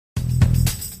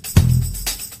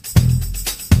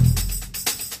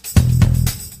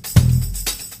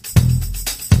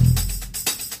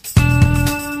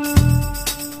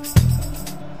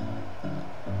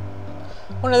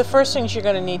One of the first things you're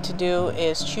going to need to do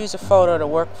is choose a photo to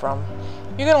work from.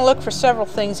 You're going to look for several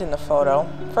things in the photo.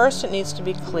 First, it needs to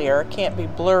be clear. It can't be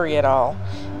blurry at all.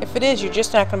 If it is, you're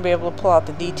just not going to be able to pull out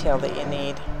the detail that you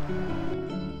need.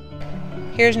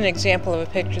 Here's an example of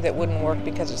a picture that wouldn't work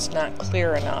because it's not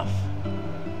clear enough.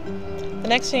 The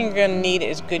next thing you're going to need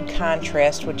is good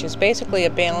contrast, which is basically a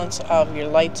balance of your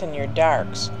lights and your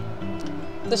darks.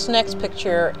 This next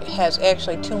picture has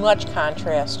actually too much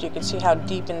contrast. You can see how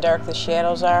deep and dark the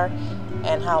shadows are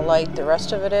and how light the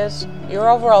rest of it is. Your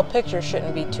overall picture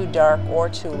shouldn't be too dark or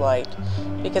too light,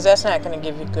 because that's not going to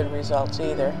give you good results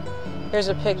either. Here's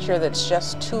a picture that's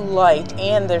just too light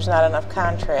and there's not enough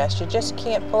contrast. You just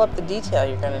can't pull up the detail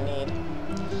you're going to need.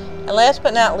 And last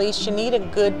but not least, you need a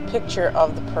good picture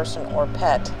of the person or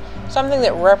pet, something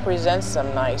that represents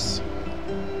them nice.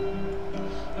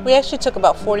 We actually took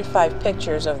about 45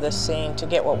 pictures of this scene to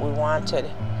get what we wanted,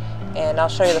 and I'll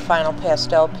show you the final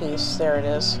pastel piece. There it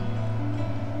is.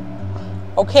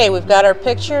 Okay, we've got our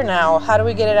picture. Now, how do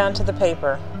we get it onto the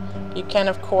paper? You can,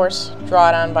 of course, draw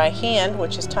it on by hand,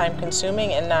 which is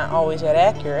time-consuming and not always that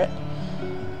accurate.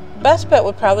 Best bet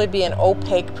would probably be an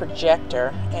opaque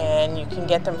projector, and you can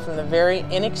get them from the very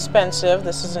inexpensive.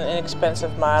 This is an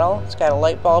inexpensive model. It's got a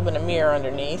light bulb and a mirror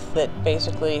underneath that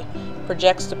basically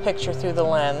projects the picture through the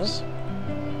lens.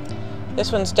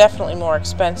 This one's definitely more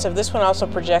expensive. This one also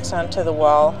projects onto the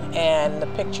wall, and the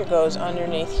picture goes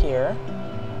underneath here.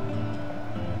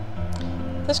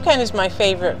 This kind is my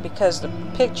favorite because the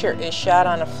picture is shot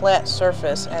on a flat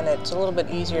surface and it's a little bit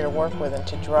easier to work with and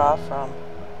to draw from.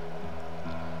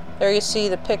 There you see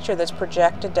the picture that's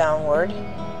projected downward.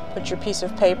 Put your piece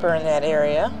of paper in that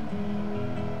area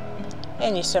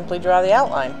and you simply draw the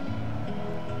outline.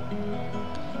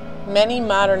 Many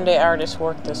modern day artists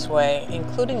work this way,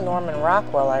 including Norman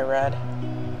Rockwell, I read.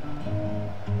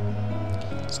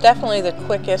 It's definitely the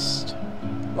quickest,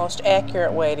 most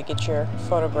accurate way to get your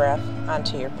photograph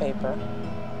onto your paper.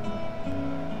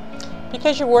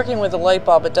 Because you're working with a light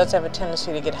bulb, it does have a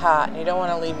tendency to get hot, and you don't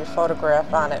want to leave your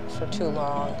photograph on it for too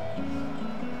long.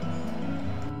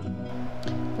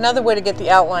 Another way to get the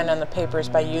outline on the paper is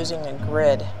by using a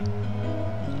grid.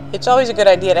 It's always a good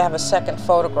idea to have a second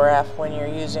photograph when you're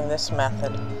using this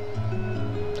method.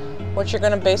 What you're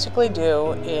going to basically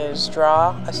do is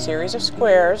draw a series of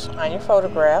squares on your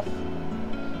photograph,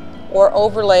 or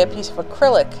overlay a piece of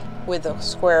acrylic with the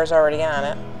squares already on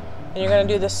it. And you're going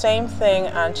to do the same thing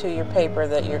onto your paper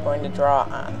that you're going to draw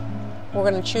on. We're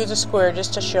going to choose a square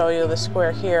just to show you the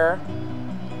square here,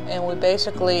 and we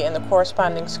basically, in the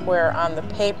corresponding square on the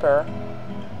paper,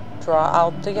 draw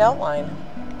out the outline.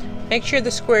 Make sure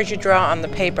the squares you draw on the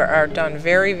paper are done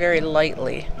very, very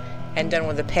lightly and done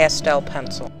with a pastel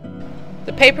pencil.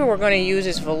 The paper we're going to use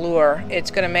is Velour.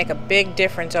 It's going to make a big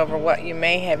difference over what you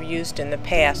may have used in the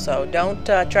past, so don't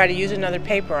try to use another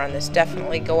paper on this.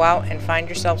 Definitely go out and find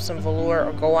yourself some Velour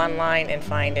or go online and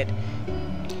find it.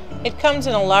 It comes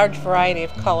in a large variety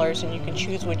of colors, and you can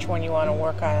choose which one you want to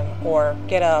work on, or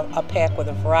get a pack with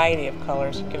a variety of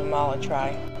colors and give them all a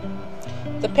try.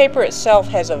 The paper itself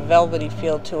has a velvety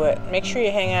feel to it. Make sure you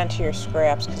hang on to your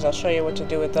scraps because I'll show you what to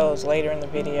do with those later in the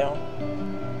video.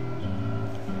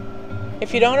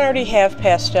 If you don't already have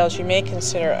pastels, you may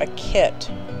consider a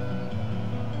kit.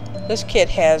 This kit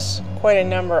has quite a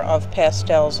number of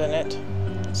pastels in it.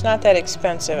 It's not that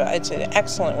expensive. It's an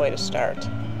excellent way to start.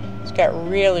 It's got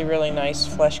really, really nice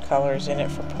flesh colors in it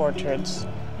for portraits.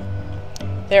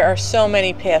 There are so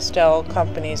many pastel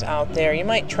companies out there. You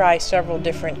might try several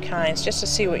different kinds just to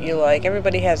see what you like.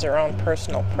 Everybody has their own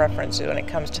personal preferences when it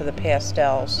comes to the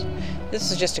pastels. This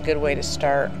is just a good way to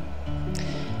start.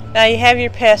 Now you have your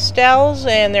pastels,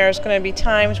 and there's going to be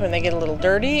times when they get a little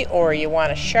dirty or you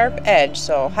want a sharp edge.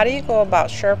 So how do you go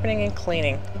about sharpening and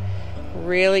cleaning?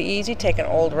 Really easy. Take an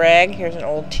old rag. Here's an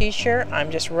old t-shirt.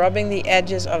 I'm just rubbing the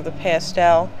edges of the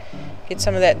pastel. Get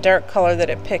some of that dark color that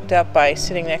it picked up by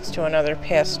sitting next to another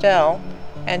pastel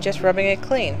and just rubbing it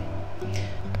clean.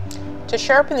 To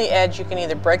sharpen the edge, you can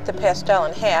either break the pastel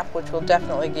in half, which will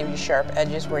definitely give you sharp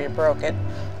edges where you broke it,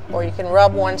 or you can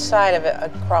rub one side of it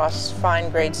across fine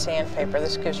grade sandpaper.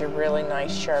 This gives you really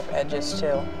nice sharp edges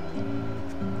too.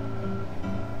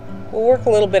 We'll work a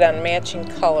little bit on matching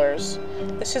colors.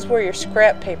 This is where your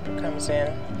scrap paper comes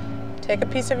in. Take a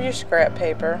piece of your scrap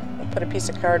paper. I'll put a piece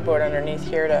of cardboard underneath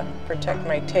here to protect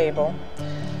my table.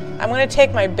 I'm going to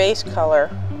take my base color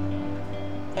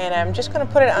and I'm just going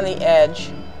to put it on the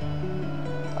edge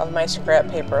of my scrap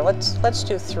paper. Let's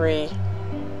do 3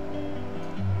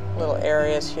 little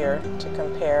areas here to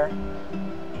compare.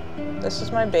 This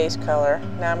is my base color.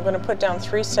 Now I'm going to put down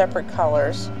 3 separate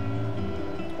colors,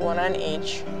 one on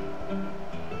each.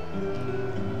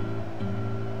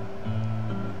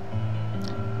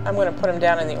 I'm going to put them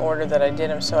down in the order that I did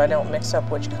them so I don't mix up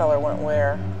which color went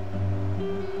where.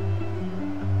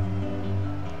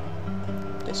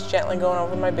 Just gently going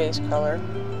over my base color.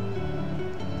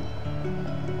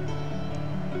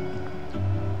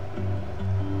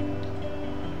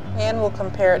 And we'll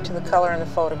compare it to the color in the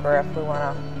photograph we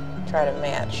want to try to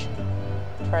match.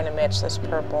 Trying to match this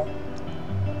purple.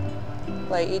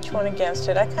 Lay each one against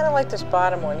it. I kind of like this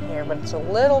bottom one here, but it's a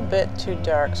little bit too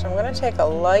dark. So I'm going to take a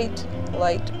light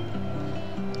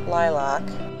lilac,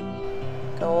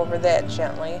 go over that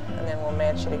gently, and then we'll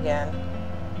match it again.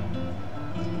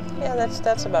 Yeah,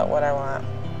 that's about what I want.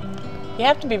 You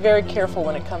have to be very careful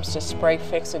when it comes to spray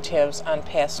fixatives on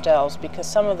pastels because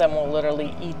some of them will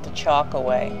literally eat the chalk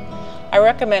away. I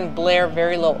recommend Blair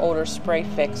Very Low Odor Spray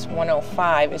Fix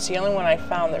 105. It's the only one I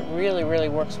found that really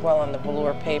works well on the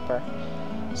velour paper.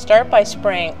 Start by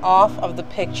spraying off of the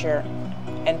picture,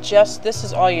 and this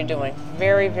is all you're doing.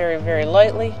 Very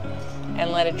lightly,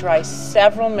 and let it dry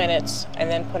several minutes, and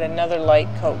then put another light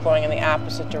coat going in the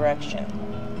opposite direction.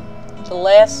 The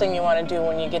last thing you want to do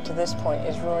when you get to this point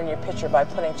is ruin your picture by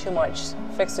putting too much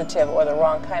fixative or the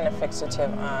wrong kind of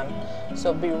fixative on.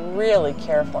 So be really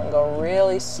careful and go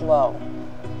really slow.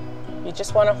 You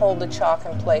just want to hold the chalk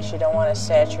in place. You don't want to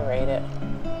saturate it.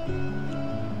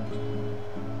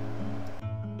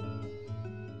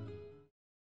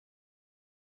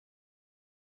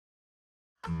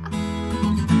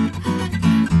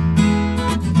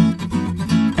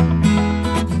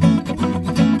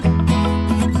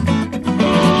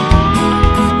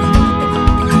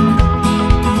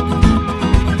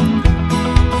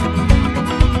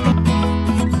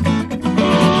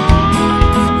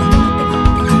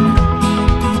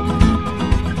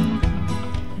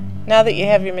 Now that you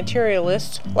have your material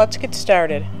list, let's get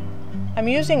started. I'm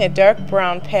using a dark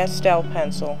brown pastel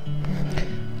pencil.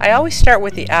 I always start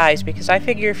with the eyes because I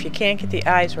figure if you can't get the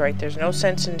eyes right, there's no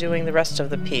sense in doing the rest of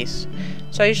the piece.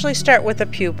 So I usually start with the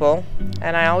pupil,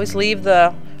 and I always leave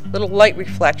the little light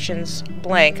reflections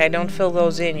blank. I don't fill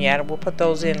those in yet. We'll put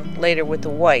those in later with the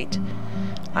white.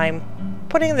 I'm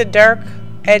putting the dark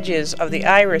edges of the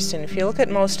iris in. If you look at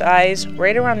most eyes,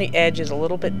 right around the edge is a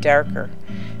little bit darker.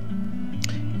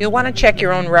 You'll want to check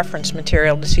your own reference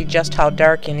material to see just how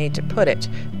dark you need to put it.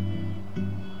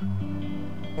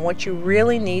 What you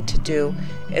really need to do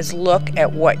is look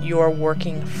at what you're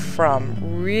working from.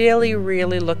 Really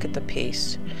look at the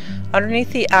piece.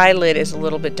 Underneath the eyelid is a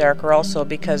little bit darker also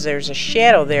because there's a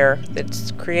shadow there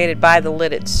that's created by the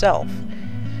lid itself.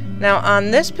 Now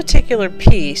on this particular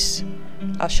piece,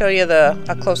 I'll show you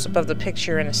a close-up of the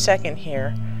picture in a second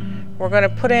here. We're going to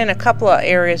put in a couple of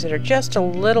areas that are just a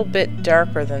little bit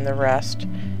darker than the rest.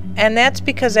 And that's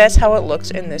because that's how it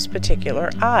looks in this particular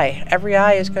eye. Every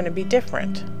eye is going to be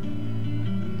different.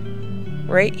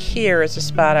 Right here is the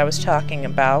spot I was talking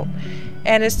about.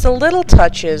 And it's the little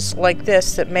touches like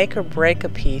this that make or break a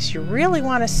piece. You really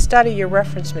want to study your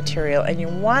reference material and you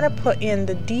want to put in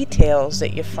the details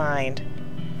that you find.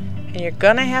 And you're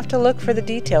going to have to look for the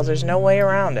details. There's no way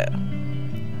around it.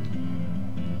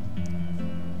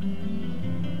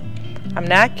 I'm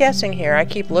not guessing here. I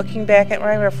keep looking back at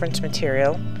my reference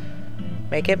material.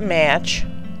 Make it match.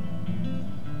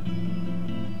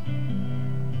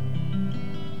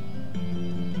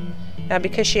 Now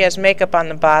because she has makeup on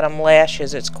the bottom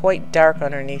lashes, it's quite dark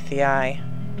underneath the eye.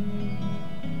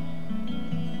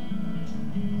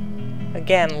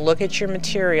 Again, look at your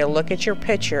material, look at your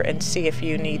picture and see if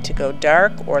you need to go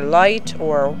dark or light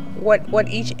or what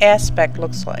each aspect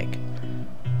looks like.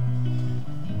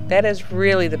 That is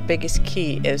really the biggest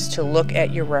key, is to look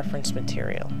at your reference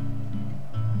material.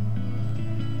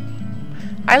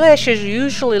 Eyelashes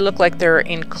usually look like they're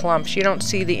in clumps. You don't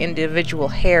see the individual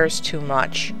hairs too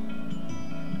much.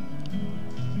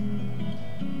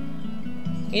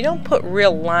 You don't put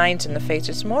real lines in the face.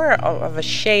 It's more of a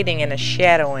shading and a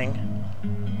shadowing.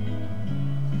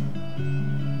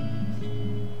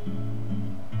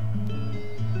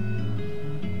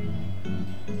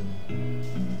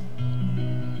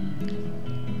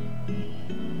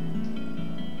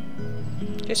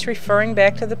 Just referring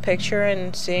back to the picture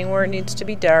and seeing where it needs to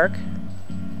be dark.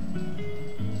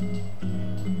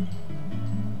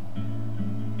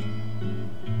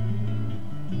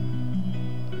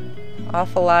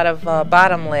 Awful lot of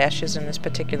bottom lashes in this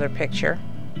particular picture.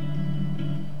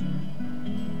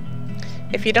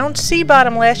 If you don't see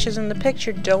bottom lashes in the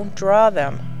picture, don't draw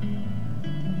them.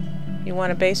 You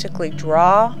want to basically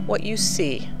draw what you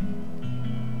see.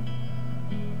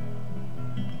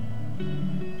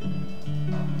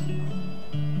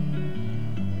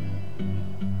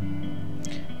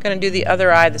 Going to do the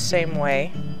other eye the same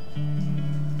way.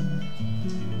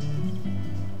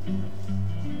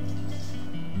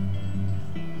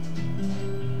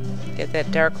 Get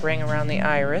that dark ring around the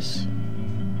iris.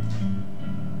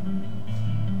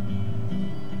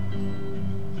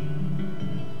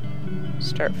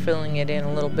 Start filling it in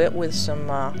a little bit with some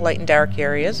light and dark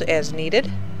areas as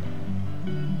needed.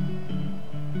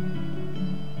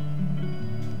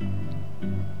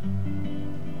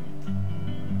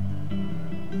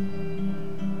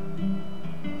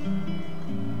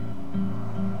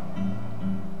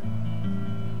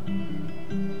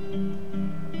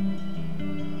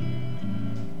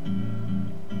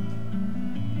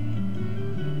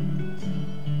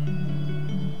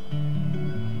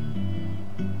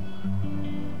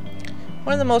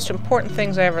 One of the most important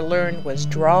things I ever learned was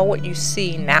draw what you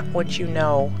see, not what you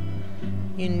know.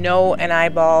 You know an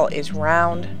eyeball is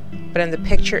round, but in the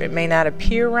picture it may not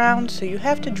appear round, so you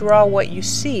have to draw what you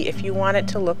see if you want it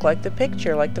to look like the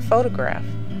picture, like the photograph.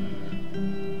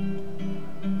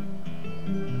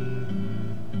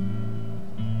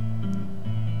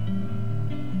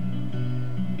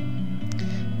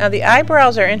 Now the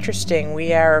eyebrows are interesting.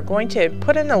 We are going to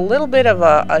put in a little bit of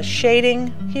a shading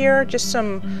here, just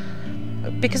some,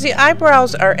 because the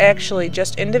eyebrows are actually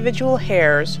just individual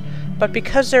hairs, but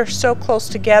because they're so close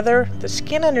together, the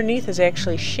skin underneath is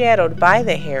actually shadowed by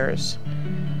the hairs.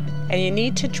 And you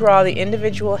need to draw the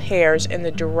individual hairs in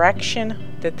the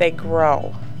direction that they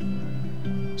grow.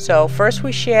 So first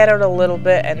we shadowed a little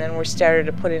bit, and then we started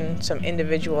to put in some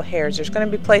individual hairs. There's going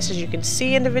to be places you can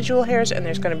see individual hairs, and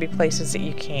there's going to be places that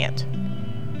you can't.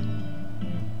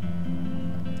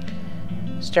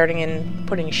 Starting in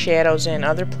putting shadows in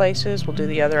other places, we'll do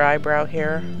the other eyebrow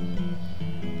here.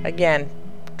 Again,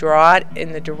 draw it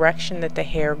in the direction that the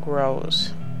hair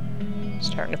grows.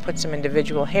 Starting to put some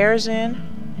individual hairs in.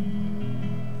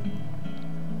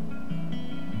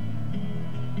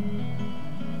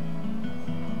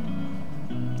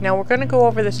 Now we're going to go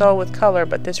over this all with color,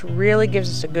 but this really gives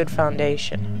us a good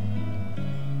foundation.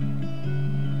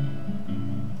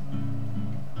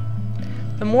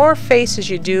 The more faces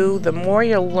you do, the more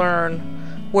you'll learn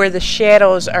where the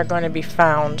shadows are going to be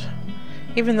found.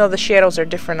 Even though the shadows are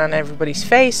different on everybody's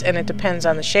face, and it depends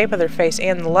on the shape of their face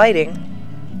and the lighting,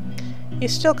 you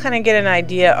still kind of get an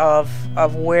idea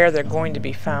of where they're going to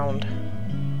be found.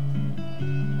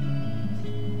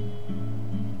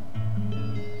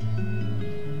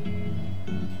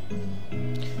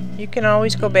 You can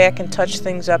always go back and touch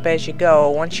things up as you go.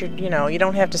 Once you know, you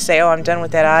don't have to say, oh, I'm done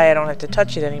with that eye, I don't have to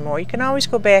touch it anymore. You can always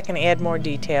go back and add more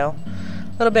detail.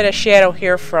 A little bit of shadow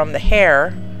here from the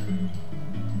hair.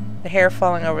 The hair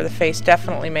falling over the face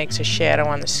definitely makes a shadow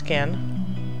on the skin.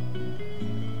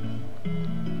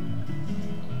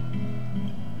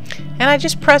 And I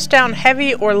just press down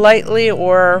heavy or lightly,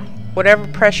 or whatever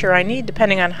pressure I need,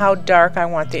 depending on how dark I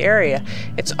want the area.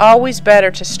 It's always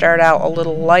better to start out a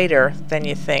little lighter than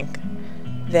you think,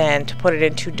 than to put it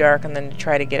in too dark and then to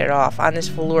try to get it off. On this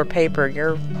velour paper,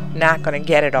 you're not going to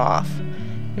get it off.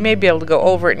 You may be able to go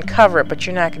over it and cover it, but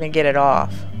you're not going to get it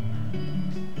off.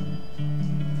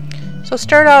 So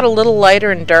start out a little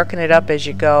lighter and darken it up as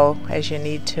you go, as you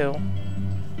need to.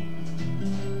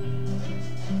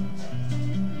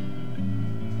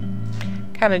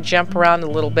 Kind of jump around a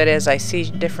little bit as I see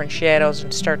different shadows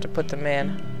and start to put them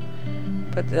in.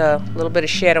 Put a little bit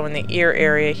of shadow in the ear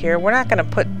area here. We're not going to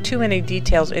put too many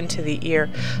details into the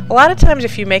ear. A lot of times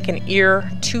if you make an ear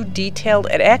too detailed,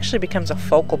 it actually becomes a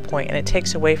focal point and it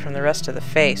takes away from the rest of the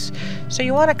face. So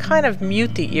you want to kind of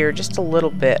mute the ear just a little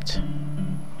bit.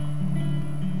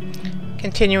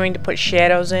 Continuing to put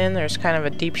shadows in. There's kind of a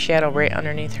deep shadow right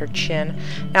underneath her chin.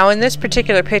 Now in this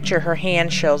particular picture her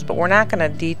hand shows, but we're not going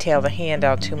to detail the hand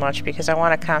out too much because I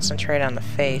want to concentrate on the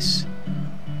face.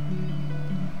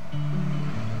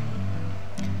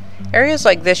 Areas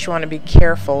like this you want to be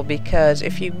careful, because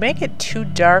if you make it too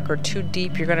dark or too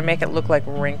deep, you're going to make it look like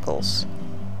wrinkles.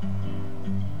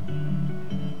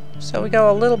 So we go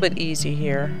a little bit easy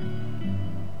here.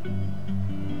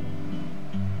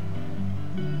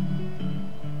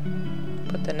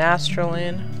 Put the nostril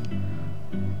in.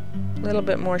 A little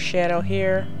bit more shadow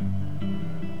here.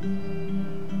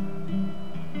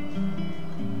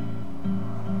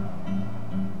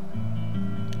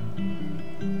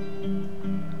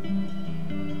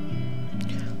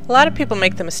 A lot of people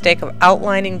make the mistake of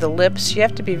outlining the lips. You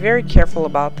have to be very careful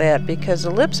about that, because the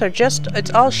lips are just,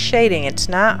 it's all shading, it's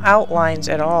not outlines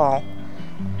at all.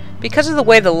 Because of the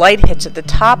way the light hits it, the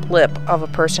top lip of a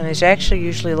person is actually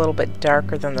usually a little bit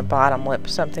darker than the bottom lip.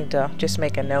 Something to just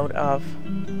make a note of.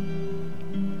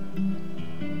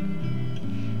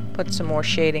 Put some more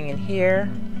shading in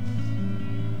here.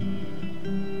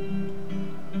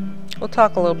 We'll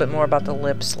talk a little bit more about the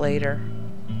lips later.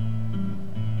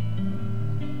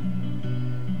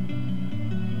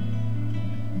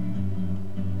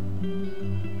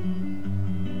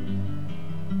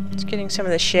 Getting some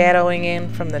of the shadowing in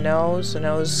from the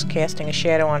nose casting a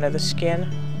shadow onto the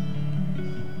skin.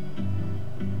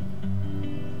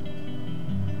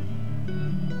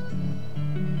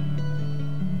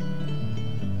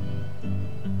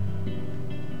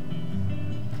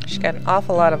 She's got an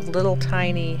awful lot of little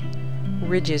tiny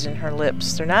ridges in her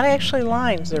lips. They're not actually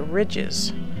lines, they're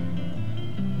ridges.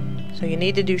 So you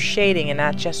need to do shading and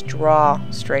not just draw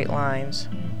straight lines.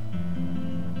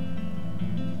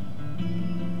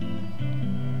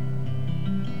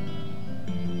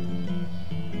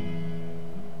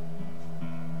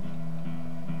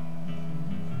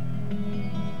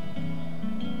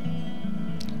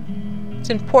 It's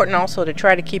important also to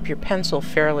try to keep your pencil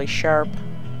fairly sharp.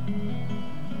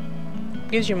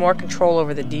 It gives you more control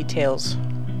over the details.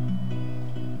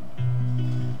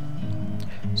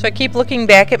 So I keep looking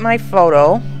back at my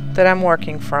photo that I'm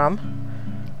working from,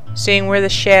 seeing where the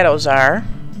shadows are.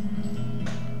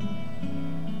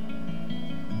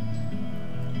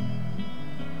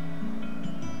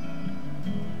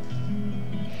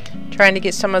 Trying to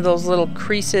get some of those little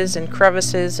creases and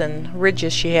crevices and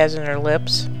ridges she has in her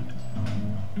lips.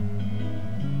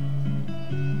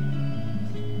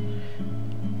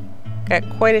 Got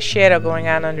quite a shadow going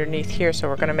on underneath here, so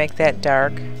we're going to make that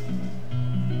dark. You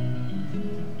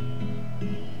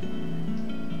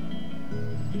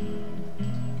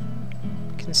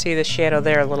can see the shadow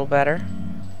there a little better.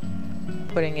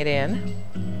 Putting it in.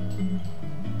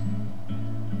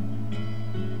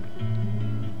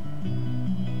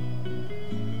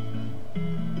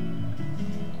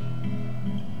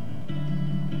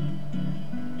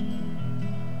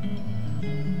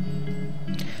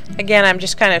 Again, I'm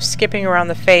just kind of skipping around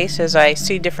the face as I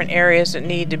see different areas that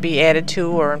need to be added to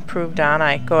or improved on.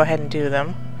 I go ahead and do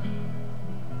them.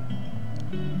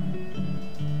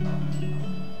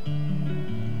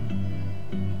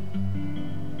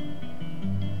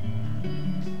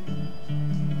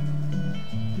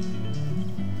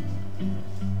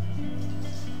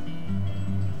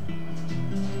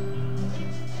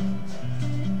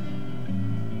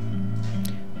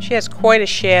 She has quite a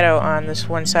shadow on this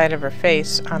one side of her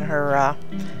face, on her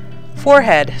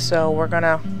forehead, so we're going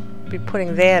to be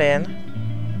putting that in.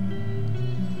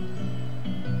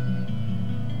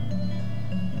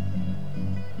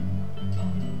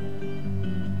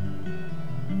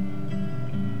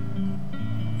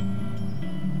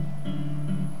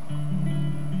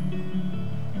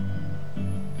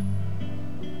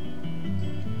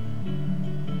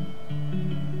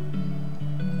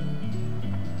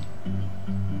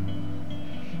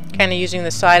 Kind of using the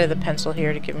side of the pencil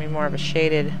here to give me more of a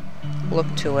shaded look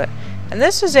to it. And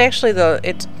this is actually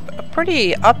it's a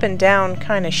pretty up and down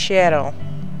kind of shadow.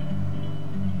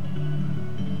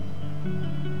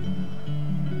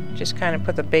 Just kind of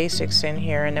put the basics in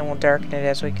here and then we'll darken it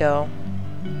as we go.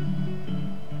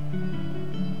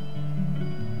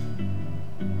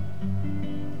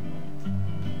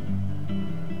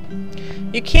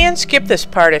 You can skip this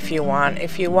part if you want.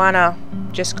 If you want to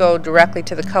just go directly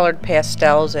to the colored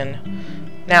pastels and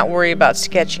not worry about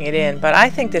sketching it in. But I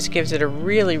think this gives it a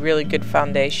really, really good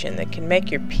foundation that can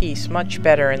make your piece much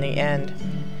better in the end.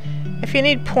 If you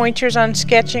need pointers on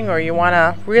sketching or you want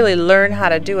to really learn how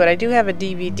to do it, I do have a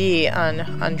DVD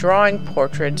on drawing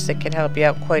portraits that can help you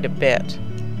out quite a bit.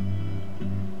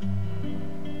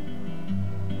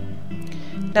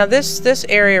 Now this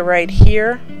area right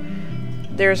here,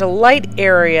 there's a light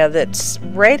area that's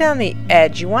right on the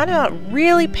edge. You want to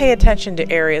really pay attention to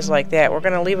areas like that. We're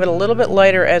going to leave it a little bit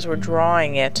lighter as we're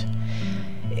drawing it.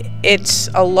 It's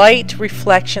a light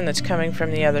reflection that's coming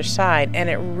from the other side, and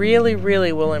it really,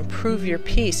 really will improve your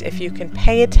piece if you can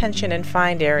pay attention and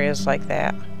find areas like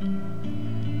that.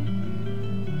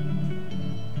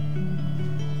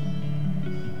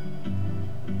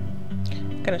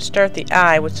 I'm going to start the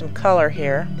eye with some color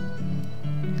here.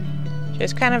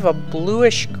 It's kind of a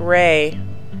bluish gray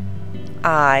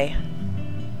eye.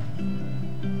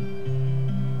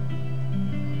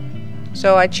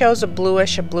 So I chose a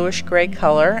bluish gray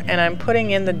color, and I'm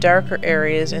putting in the darker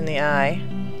areas in the eye.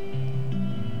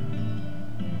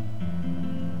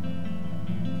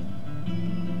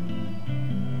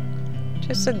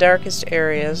 Just the darkest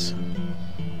areas.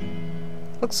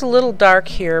 Looks a little dark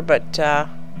here, but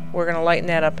we're going to lighten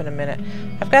that up in a minute.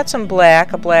 I've got some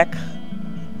black, a black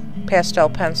pastel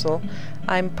pencil.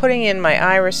 I'm putting in my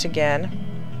iris again,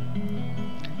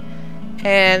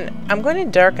 and I'm going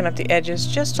to darken up the edges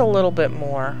just a little bit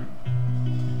more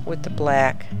with the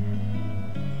black.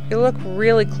 If you look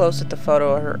really close at the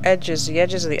photo, her edges, the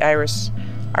edges of the iris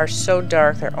are so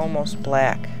dark they're almost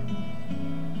black.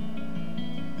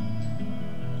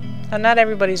 Now, not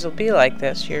everybody's will be like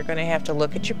this. You're going to have to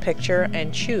look at your picture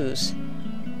and choose.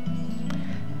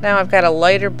 Now I've got a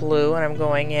lighter blue and I'm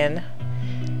going in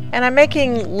and I'm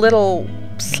making little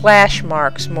slash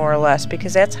marks more or less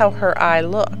because that's how her eye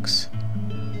looks.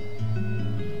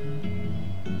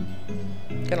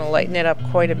 Going to lighten it up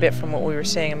quite a bit from what we were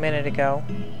saying a minute ago.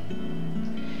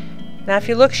 Now if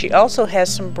you look, she also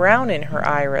has some brown in her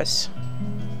iris.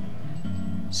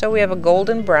 So we have a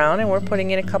golden brown and we're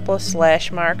putting in a couple of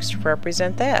slash marks to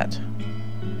represent that.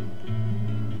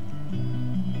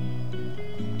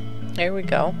 There we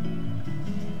go.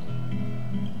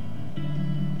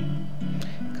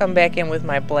 Come back in with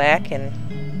my black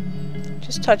and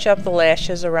just touch up the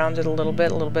lashes around it a little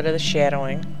bit of the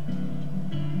shadowing.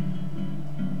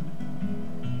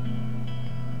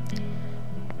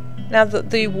 Now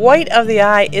the white of the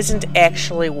eye isn't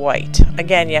actually white.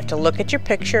 Again, you have to look at your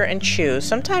picture and choose.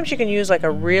 Sometimes you can use like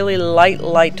a really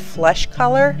light flesh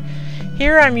color.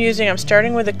 Here I'm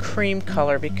starting with a cream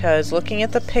color because looking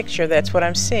at the picture, that's what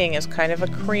I'm seeing is kind of a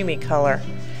creamy color.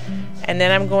 And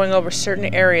then I'm going over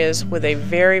certain areas with a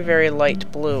very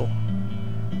light blue.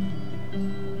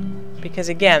 Because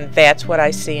again, that's what I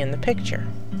see in the picture.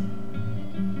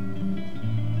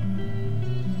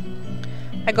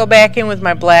 I go back in with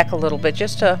my black a little bit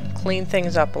just to clean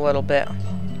things up a little bit.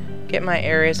 Get my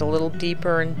areas a little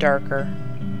deeper and darker.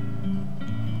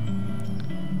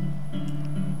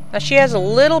 Now she has a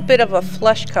little bit of a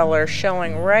flesh color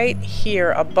showing right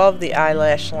here above the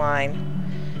eyelash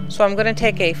line. So I'm going to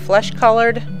take a flesh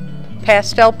colored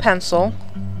pastel pencil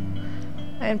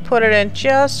and put it in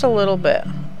just a little bit.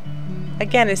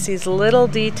 Again, it's these little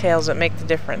details that make the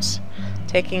difference.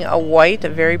 Taking a white, a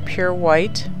very pure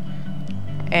white,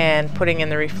 and putting in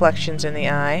the reflections in the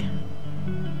eye.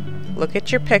 Look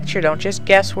at your picture, don't just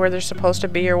guess where they're supposed to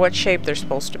be or what shape they're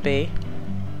supposed to be.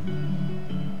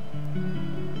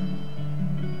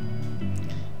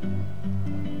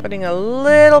 Putting a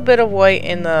little bit of white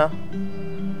in the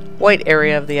white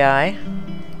area of the eye.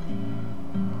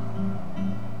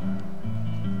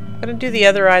 I'm going to do the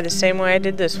other eye the same way I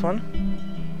did this one.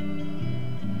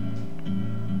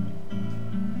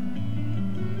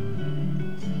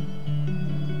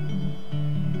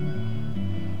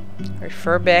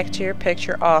 Refer back to your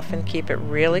picture often, keep it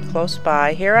really close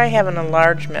by. Here I have an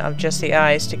enlargement of just the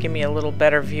eyes to give me a little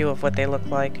better view of what they look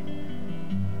like.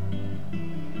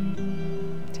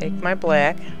 Take my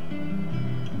black,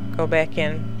 go back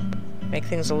in, make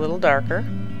things a little darker.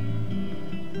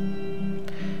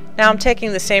 Now I'm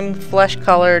taking the same flesh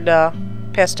colored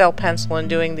pastel pencil and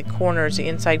doing the corners, the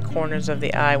inside corners of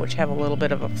the eye, which have a little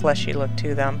bit of a fleshy look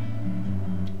to them.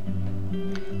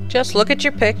 Just look at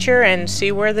your picture and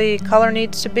see where the color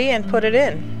needs to be and put it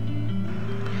in.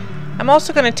 I'm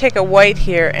also going to take a white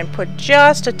here and put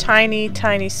just a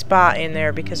tiny spot in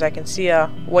there because I can see a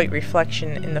white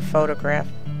reflection in the photograph.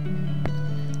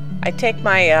 I take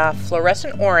my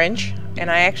fluorescent orange and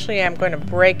I actually am going to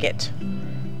break it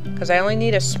because I only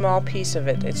need a small piece of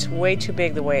it. It's way too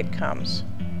big the way it comes.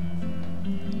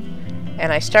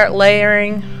 And I start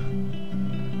layering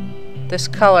this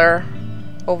color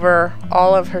over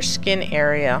all of her skin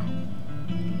area.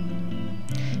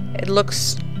 It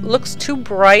looks too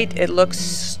bright, it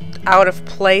looks out of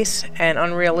place and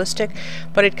unrealistic,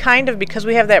 but it kind of, because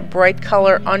we have that bright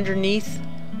color underneath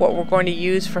what we're going to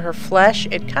use for her flesh,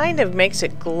 it kind of makes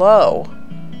it glow.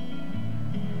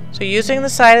 So using the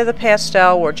side of the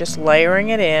pastel, we're just layering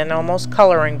it in, almost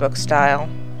coloring book style.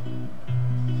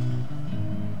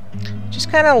 Just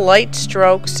kind of light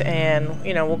strokes, and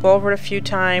we'll go over it a few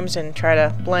times and try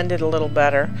to blend it a little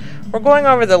better. We're going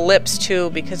over the lips too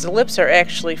because the lips are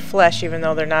actually flesh even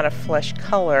though they're not a flesh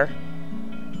color.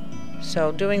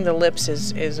 So doing the lips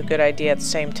is a good idea at the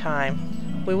same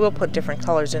time. We will put different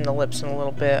colors in the lips in a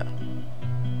little bit.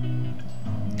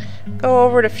 Go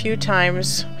over it a few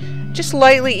times, just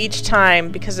lightly each time,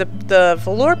 because the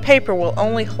velour paper will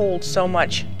only hold so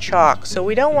much chalk, so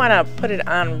we don't want to put it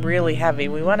on really heavy.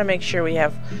 We want to make sure we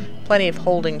have plenty of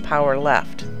holding power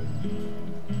left.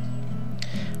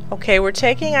 Okay, we're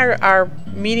taking our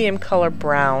medium color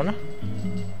brown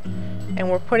and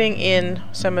we're putting in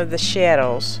some of the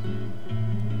shadows.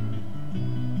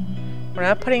 We're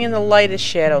not putting in the lightest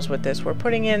shadows with this. We're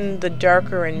putting in the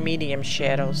darker and medium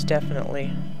shadows,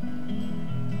 definitely.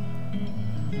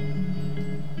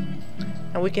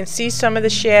 And we can see some of the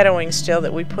shadowing still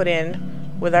that we put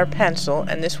in with our pencil,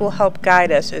 and this will help guide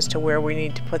us as to where we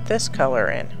need to put this color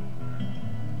in.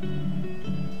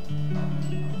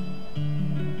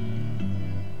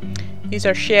 These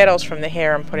are shadows from the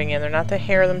hair I'm putting in. They're not the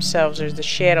hair themselves, there's the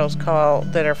shadows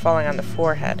that are falling on the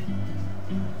forehead.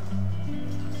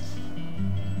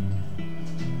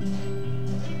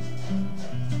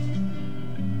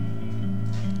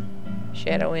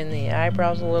 Shadow in the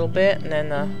eyebrows a little bit, and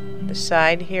then the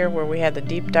side here where we had the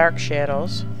deep dark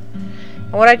shadows.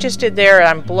 And what I just did there,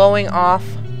 I'm blowing off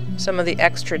some of the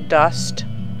extra dust.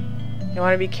 You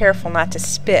want to be careful not to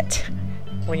spit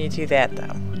when you do that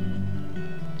though.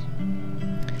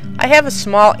 I have a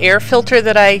small air filter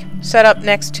that I set up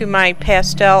next to my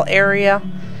pastel area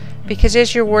because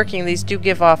as you're working these do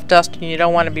give off dust and you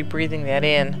don't want to be breathing that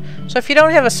in. So if you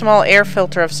don't have a small air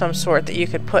filter of some sort that you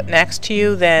could put next to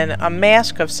you, then a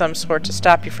mask of some sort to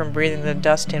stop you from breathing the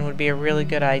dust in would be a really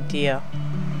good idea.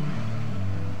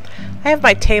 I have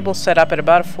my table set up at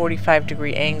about a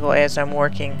 45-degree angle as I'm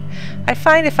working. I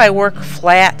find if I work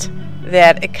flat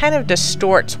that it kind of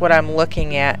distorts what I'm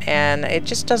looking at and it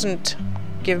just doesn't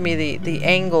give me the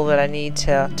angle that I need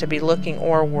to be looking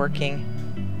or working.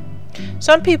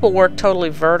 Some people work totally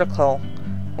vertical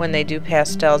when they do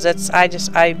pastels.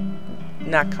 I'm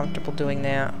not comfortable doing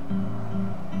that.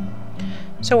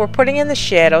 So we're putting in the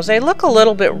shadows. They look a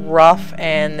little bit rough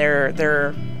and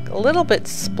they're a little bit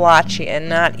splotchy and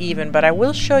not even, but I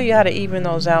will show you how to even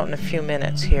those out in a few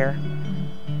minutes here.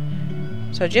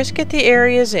 So just get the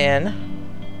areas in.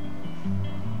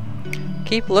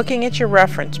 Keep looking at your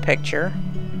reference picture.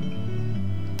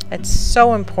 It's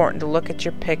so important to look at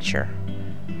your picture.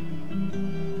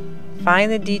 Find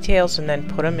the details and then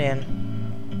put them in.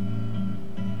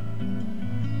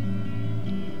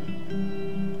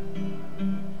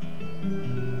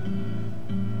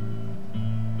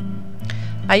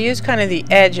 I use kind of the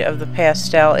edge of the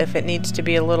pastel if it needs to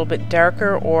be a little bit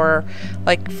darker, or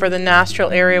like for the nostril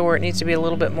area where it needs to be a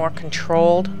little bit more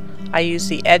controlled, I use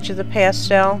the edge of the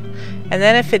pastel. And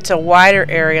then if it's a wider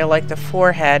area like the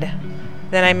forehead,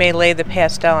 then I may lay the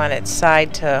pastel on its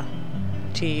side to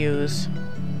use.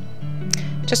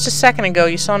 Just a second ago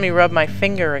you saw me rub my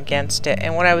finger against it,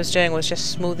 and what I was doing was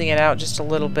just smoothing it out just a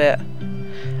little bit.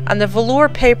 On the velour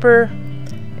paper,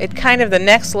 it kind of, the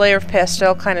next layer of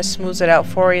pastel kind of smooths it out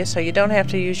for you, so you don't have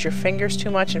to use your fingers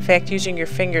too much. In fact, using your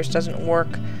fingers doesn't work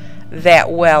that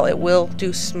well. It will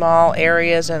do small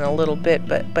areas and a little bit,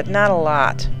 but not a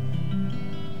lot.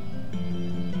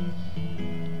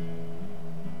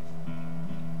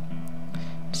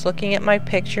 Just looking at my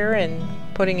picture and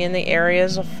putting in the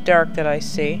areas of dark that I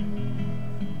see.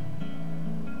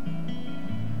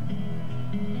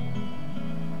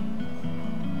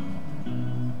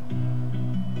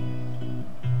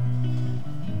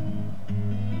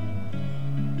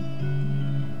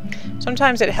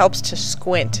 Sometimes it helps to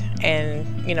squint,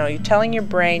 and you know, you're telling your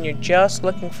brain you're just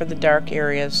looking for the dark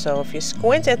areas. So if you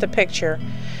squint at the picture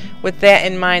with that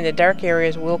in mind, the dark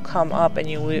areas will come up and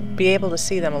you will be able to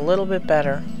see them a little bit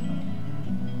better.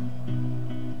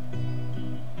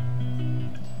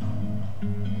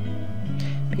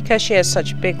 Because she has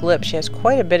such big lips, she has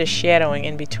quite a bit of shadowing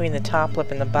in between the top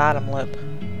lip and the bottom lip.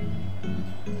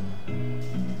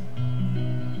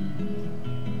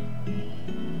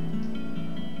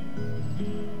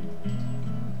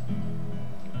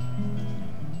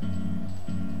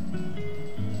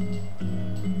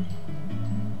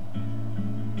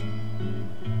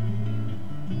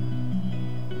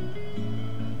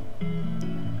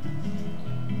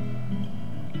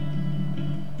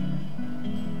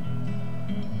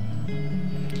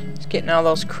 Getting all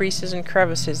those creases and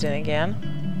crevices in again.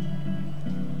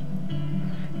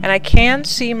 And I can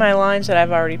see my lines that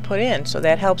I've already put in, so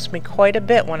that helps me quite a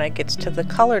bit when I get to the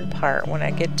colored part. When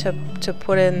I get to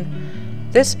put in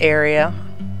this area,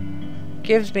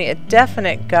 gives me a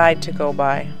definite guide to go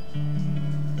by.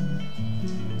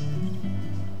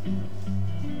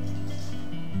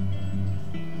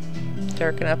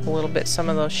 Darken up a little bit some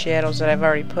of those shadows that I've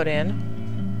already put in.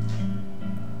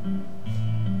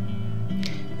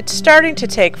 It's starting to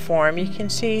take form. You can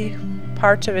see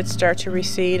parts of it start to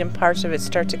recede and parts of it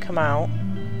start to come out.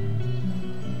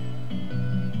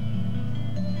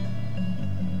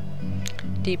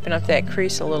 Deepen up that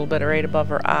crease a little bit right above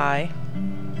her eye.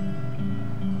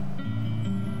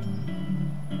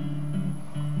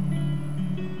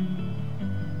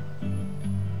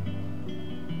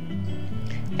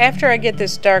 After I get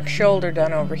this dark shoulder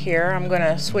done over here, I'm going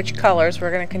to switch colors.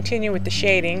 We're going to continue with the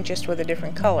shading, just with a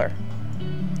different color.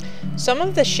 Some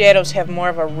of the shadows have more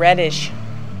of a reddish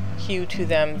hue to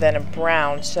them than a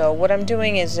brown, so what I'm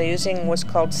doing is using what's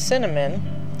called cinnamon,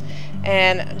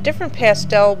 and different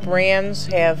pastel brands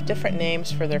have different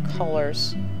names for their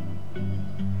colors,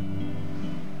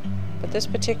 but this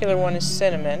particular one is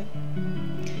cinnamon,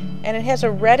 and it has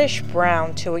a reddish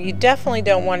brown to it. You definitely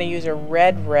don't want to use a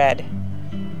red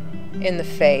in the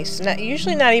face,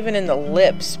 usually not even in the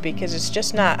lips, because it's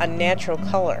just not a natural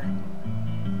color.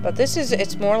 But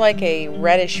it's more like a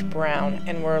reddish brown,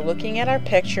 and we're looking at our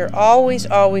picture, always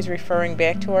referring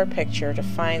back to our picture to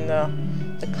find the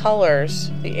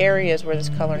colors, the areas where this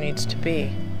color needs to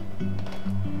be.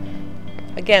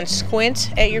 Again,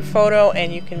 squint at your photo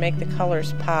and you can make the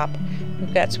colors pop.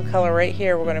 We've got some color right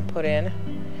here we're going to put in.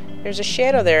 There's a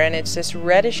shadow there, and it's this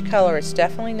reddish color. It's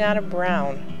definitely not a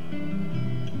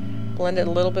brown. Blend it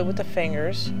a little bit with the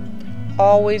fingers.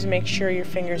 Always make sure your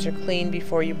fingers are clean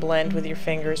before you blend with your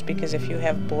fingers, because if you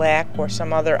have black or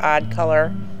some other odd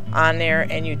color on there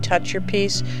and you touch your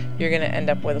piece, you're going to end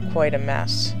up with quite a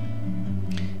mess.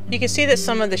 You can see that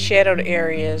some of the shadowed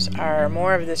areas are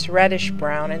more of this reddish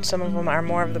brown, and some of them are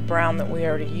more of the brown that we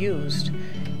already used.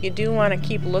 You do want to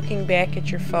keep looking back at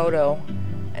your photo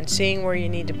and seeing where you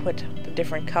need to put the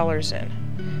different colors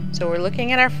in. So we're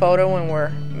looking at our photo and we're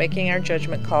making our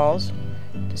judgment calls,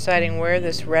 deciding where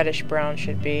this reddish brown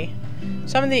should be.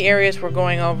 Some of the areas we're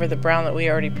going over the brown that we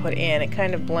already put in. It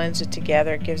kind of blends it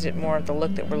together. It gives it more of the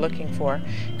look that we're looking for.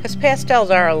 Because pastels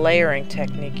are a layering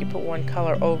technique. You put one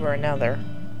color over another.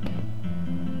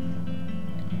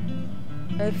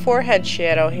 And the forehead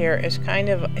shadow here is kind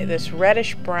of this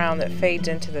reddish brown that fades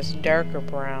into this darker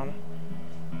brown.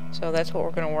 So that's what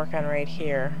we're going to work on right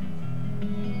here.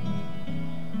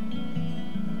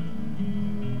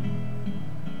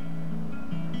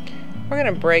 We're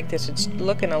going to break this. It's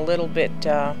looking a little bit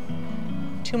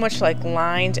too much like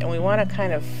lines, and we want to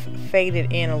kind of fade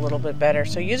it in a little bit better.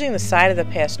 So using the side of the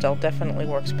pastel definitely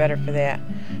works better for that.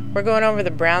 We're going over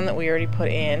the brown that we already put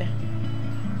in,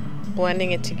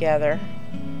 blending it together,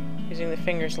 using the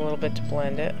fingers a little bit to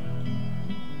blend it.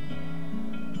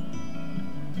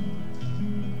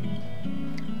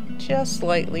 Just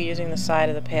lightly using the side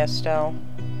of the pastel.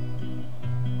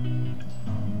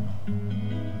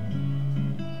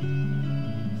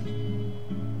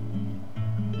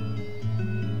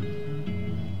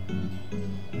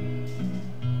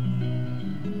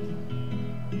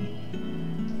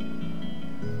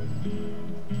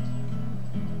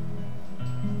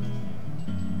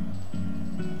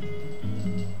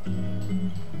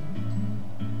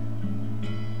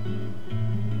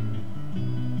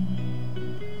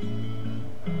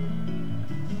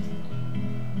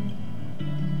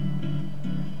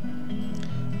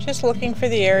 Just looking for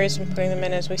the areas and putting them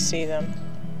in as we see them.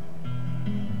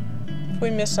 If we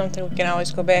miss something, we can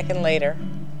always go back in later.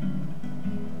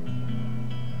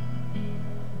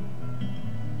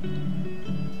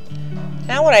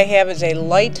 Now what I have is a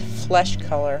light flesh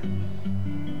color,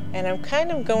 and I'm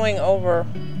kind of going over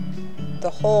the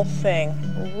whole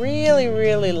thing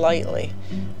really lightly.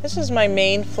 This is my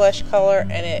main flesh color,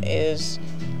 and it is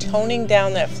toning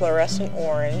down that fluorescent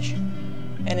orange,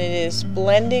 and it is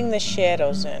blending the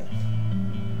shadows in.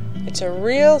 It's a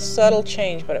real subtle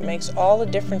change, but it makes all the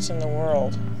difference in the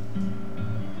world.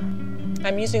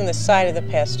 I'm using the side of the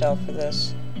pastel for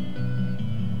this.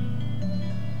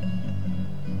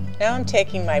 Now I'm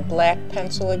taking my black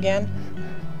pencil again,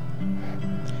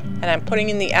 and I'm putting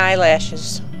in the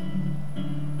eyelashes.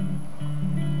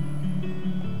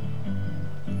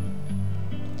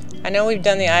 I know we've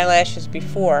done the eyelashes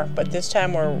before, but this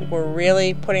time we're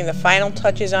really putting the final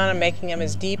touches on and making them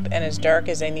as deep and as dark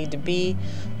as they need to be,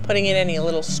 putting in any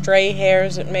little stray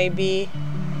hairs that may be.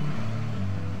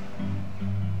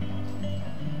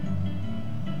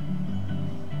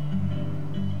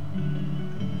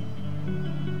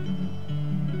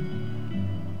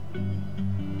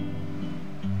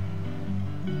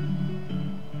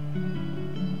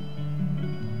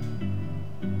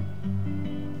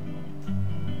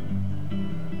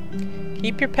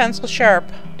 Keep your pencil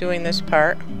sharp doing this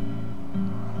part.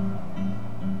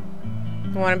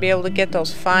 You want to be able to get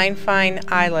those fine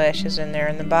eyelashes in there,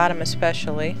 in the bottom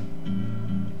especially.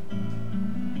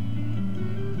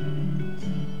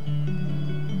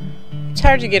 It's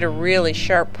hard to get a really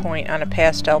sharp point on a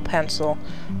pastel pencil,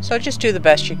 so just do the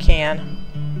best you can.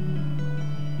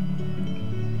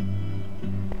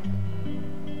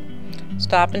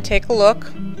 Stop and take a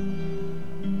look.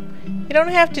 You don't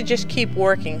have to just keep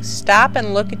working. Stop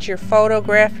and look at your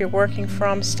photograph you're working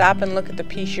from. Stop and look at the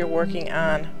piece you're working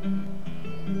on.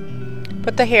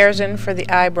 Put the hairs in for the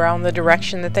eyebrow in the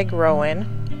direction that they grow in.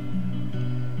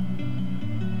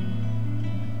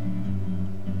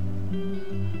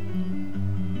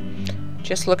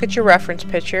 Just look at your reference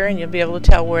picture and you'll be able to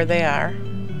tell where they are.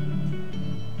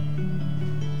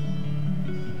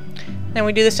 Then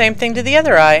we do the same thing to the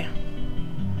other eye.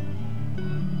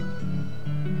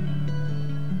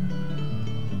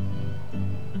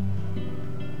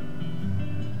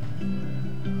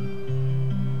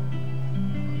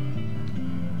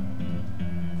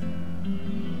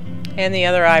 And the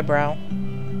other eyebrow.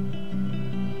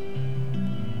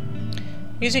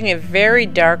 Using a very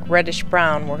dark reddish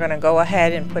brown, we're going to go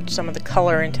ahead and put some of the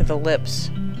color into the lips.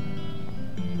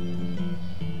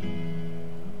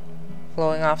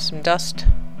 Blowing off some dust.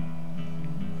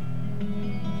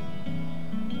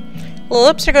 The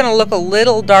lips are going to look a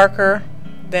little darker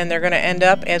than they're going to end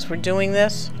up as we're doing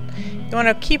this. You want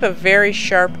to keep a very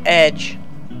sharp edge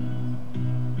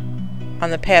on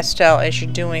the pastel as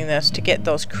you're doing this to get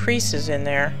those creases in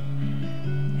there.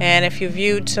 And if you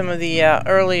viewed some of the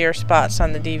earlier spots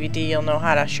on the DVD, you'll know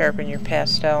how to sharpen your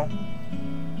pastel.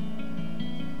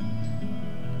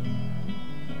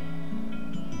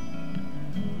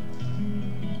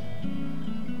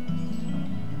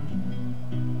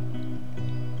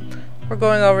 We're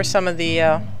going over some of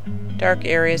the dark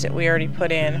areas that we already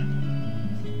put in.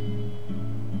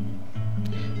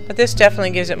 But this definitely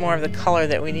gives it more of the color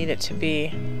that we need it to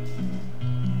be.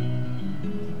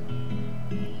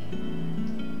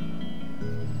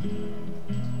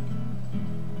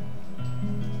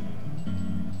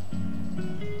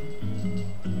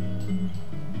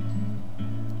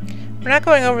 We're not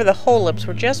going over the whole lips,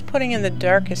 we're just putting in the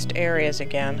darkest areas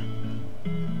again.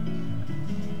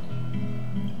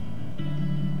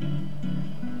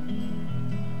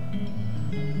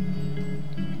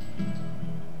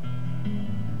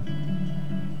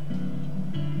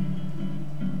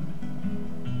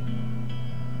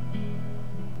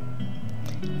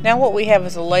 Now what we have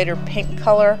is a lighter pink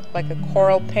color, like a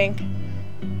coral pink,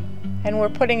 and we're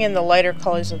putting in the lighter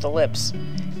colors of the lips.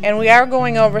 And we are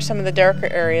going over some of the darker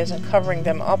areas and covering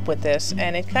them up with this,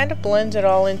 and it kind of blends it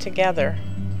all in together.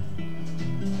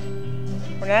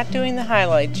 We're not doing the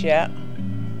highlights yet,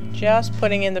 just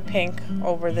putting in the pink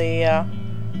over the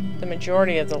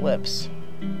majority of the lips.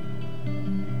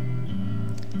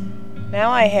 Now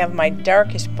I have my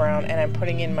darkest brown and I'm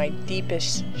putting in my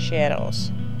deepest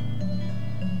shadows.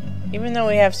 Even though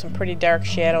we have some pretty dark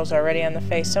shadows already on the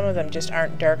face, some of them just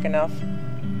aren't dark enough.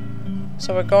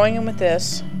 So we're going in with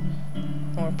this,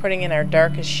 and we're putting in our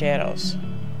darkest shadows.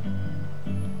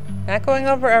 Not going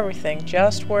over everything,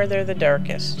 just where they're the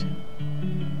darkest.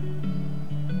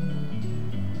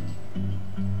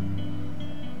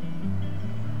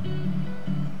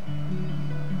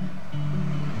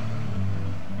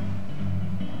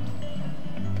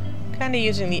 Kind of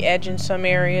using the edge in some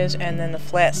areas and then the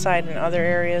flat side in other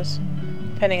areas,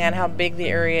 depending on how big the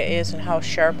area is and how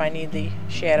sharp I need the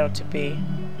shadow to be.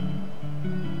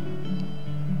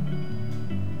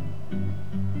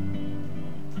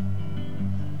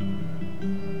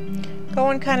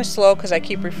 Going kind of slow because I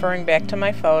keep referring back to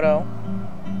my photo.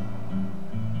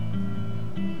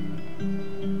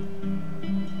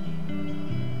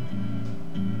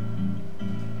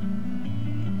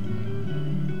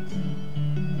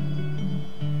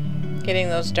 Getting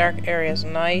those dark areas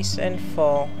nice and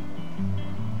full.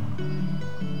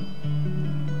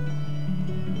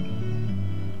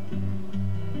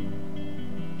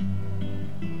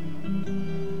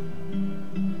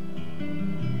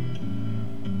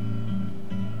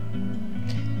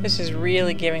 This is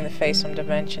really giving the face some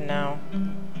dimension now.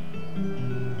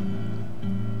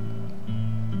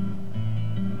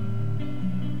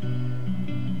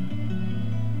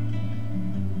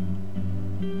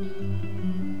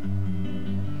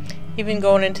 Even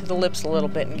going into the lips a little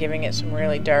bit and giving it some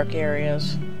really dark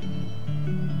areas.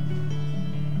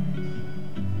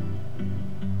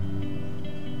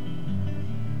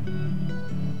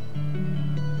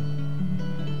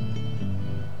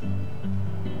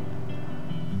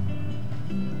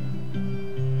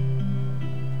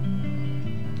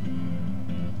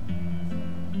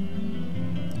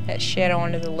 That shadow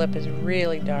under the lip is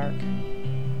really dark.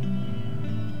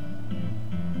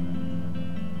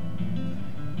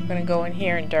 I'm going to go in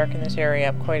here and darken this area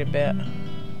up quite a bit.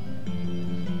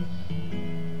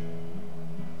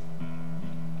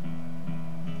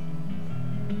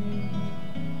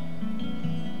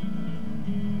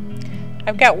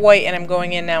 I've got white and I'm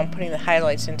going in now and putting the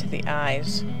highlights into the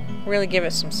eyes. Really give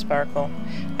it some sparkle.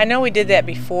 I know we did that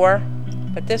before,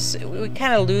 but this, we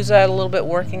kind of lose that a little bit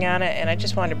working on it, and I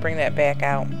just wanted to bring that back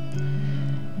out.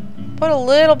 Put a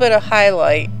little bit of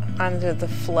highlight onto the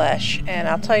flesh, and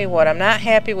I'll tell you what, I'm not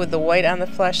happy with the white on the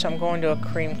flesh, so I'm going to a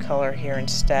cream color here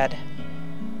instead.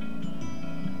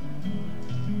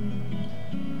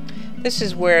 This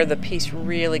is where the piece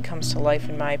really comes to life,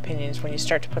 in my opinion, is when you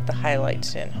start to put the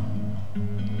highlights in.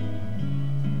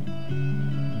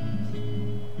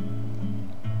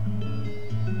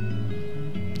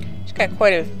 She's got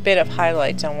quite a bit of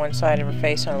highlights on one side of her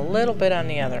face and a little bit on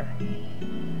the other.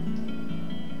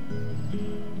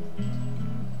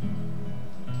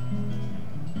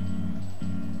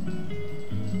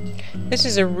 This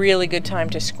is a really good time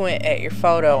to squint at your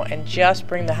photo and just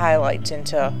bring the highlights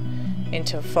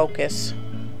into focus.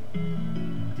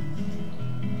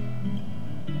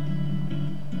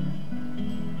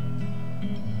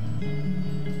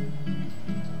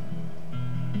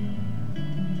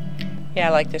 Yeah,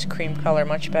 I like this cream color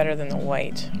much better than the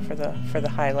white for the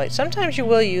highlight. Sometimes you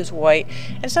will use white,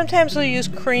 and sometimes you'll use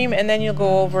cream, and then you'll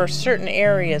go over certain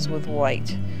areas with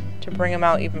white to bring them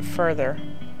out even further.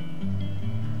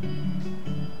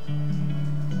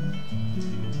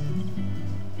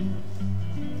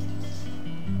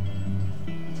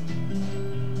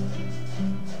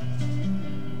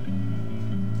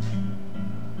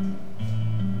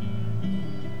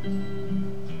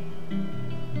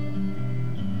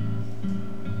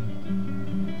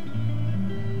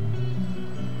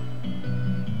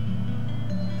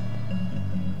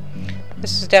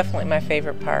 This is definitely my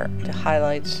favorite part, the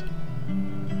highlights.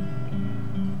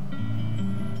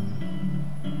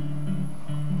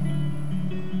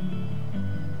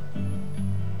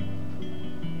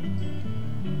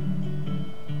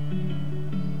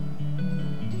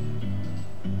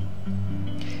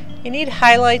 You need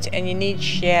highlights and you need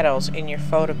shadows in your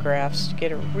photographs to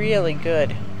get a really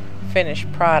good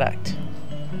finished product.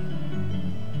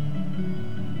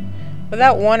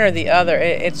 Without one or the other,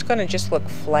 it's going to just look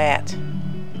flat.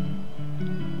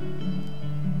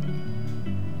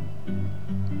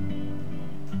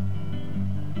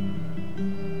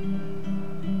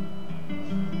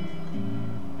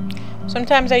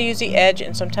 Sometimes I use the edge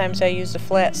and sometimes I use the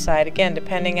flat side, again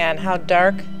depending on how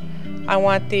dark I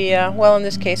want the, well in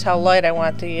this case how light I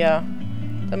want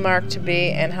the mark to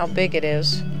be and how big it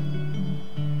is.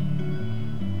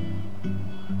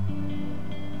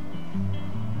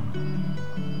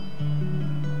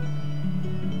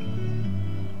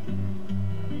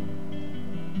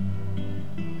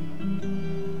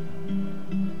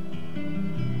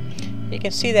 You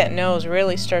can see that nose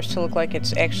really starts to look like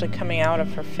it's actually coming out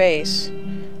of her face.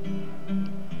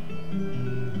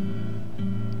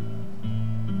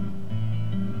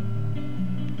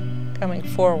 Coming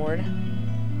forward.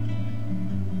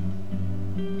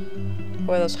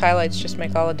 Boy, those highlights just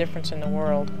make all the difference in the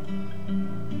world.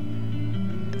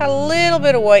 Got a little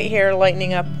bit of white here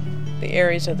lightening up the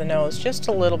areas of the nose, just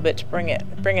a little bit to bring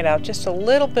it out just a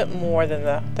little bit more than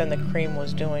the cream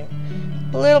was doing.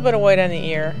 A little bit of white on the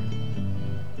ear.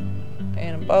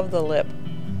 And above the lip.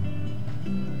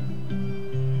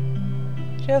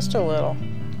 Just a little.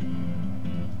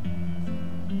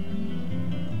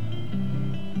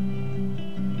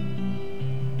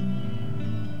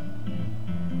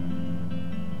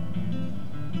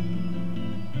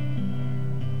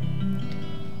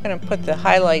 I'm going to put the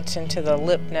highlights into the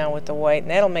lip now with the white,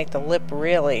 and that'll make the lip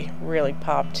really, really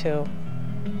pop too.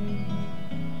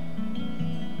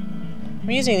 I'm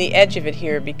using the edge of it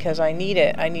here because I need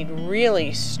it. I need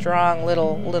really strong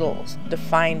little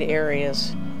defined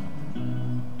areas.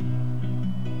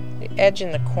 The edge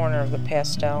in the corner of the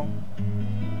pastel.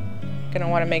 Going to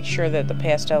want to make sure that the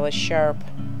pastel is sharp.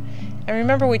 And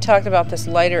remember we talked about this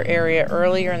lighter area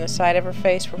earlier in the side of her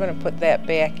face. We're going to put that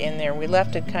back in there. We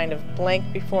left it kind of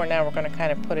blank before, now we're going to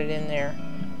kind of put it in there.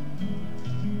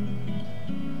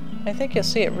 I think you'll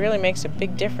see it really makes a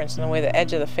big difference in the way the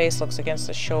edge of the face looks against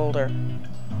the shoulder.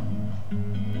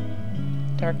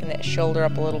 Darken that shoulder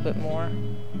up a little bit more.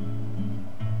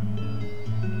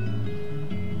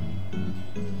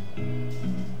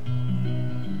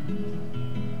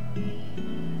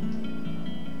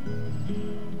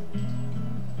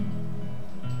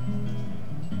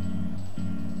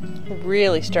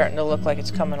 Really starting to look like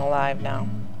it's coming alive now.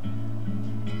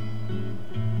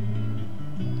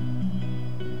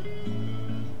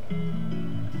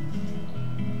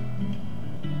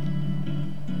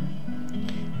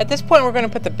 At this point we're going to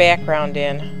put the background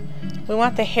in. We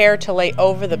want the hair to lay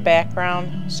over the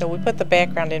background, so we put the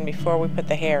background in before we put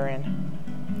the hair in.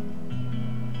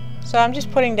 So I'm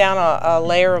just putting down a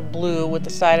layer of blue with the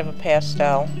side of a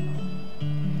pastel.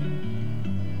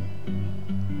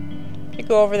 If you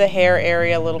go over the hair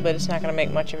area a little bit, it's not going to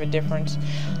make much of a difference.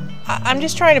 I'm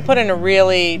just trying to put in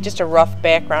just a rough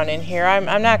background in here.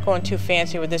 I'm not going too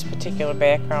fancy with this particular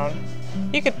background.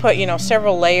 You could put,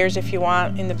 several layers if you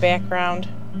want in the background.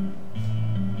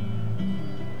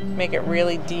 Make it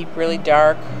really deep, really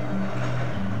dark.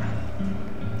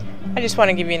 I just want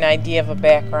to give you an idea of a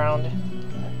background.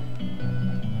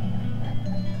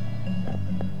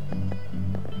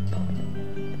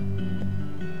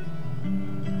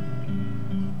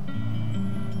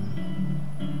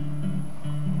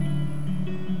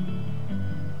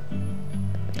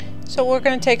 So we're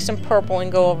going to take some purple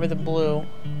and go over the blue.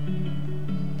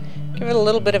 Give it a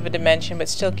little bit of a dimension, but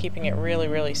still keeping it really,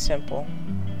 really simple.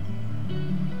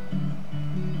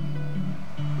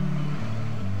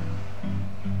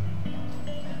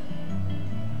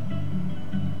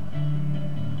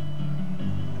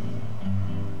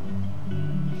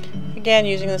 Again,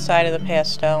 using the side of the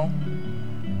pastel.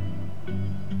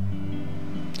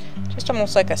 Just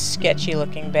almost like a sketchy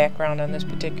looking background on this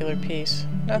particular piece.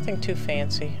 Nothing too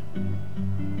fancy.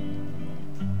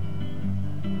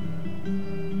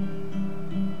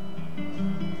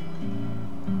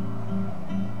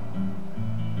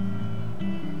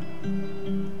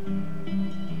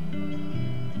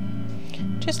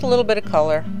 Just a little bit of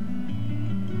color.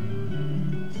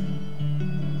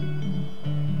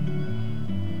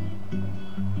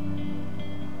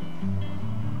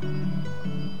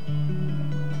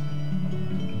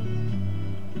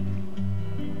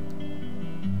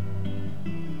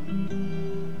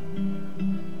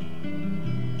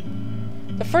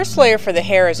 The first layer for the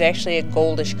hair is actually a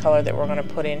goldish color that we're going to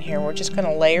put in here. We're just going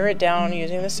to layer it down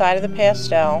using the side of the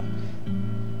pastel.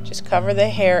 Just cover the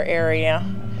hair area.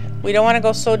 We don't want to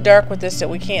go so dark with this that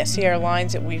we can't see our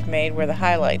lines that we've made where the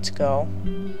highlights go.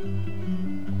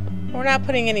 We're not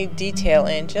putting any detail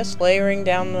in, just layering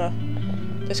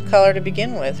down this color to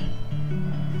begin with.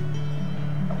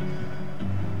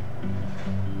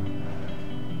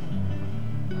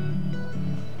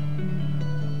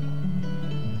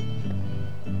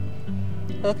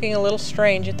 Looking a little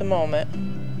strange at the moment.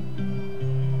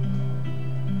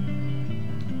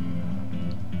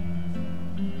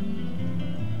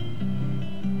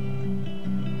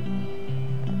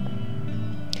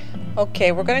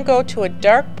 Okay, we're going to go to a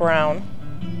dark brown,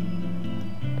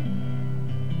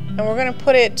 and we're going to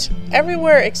put it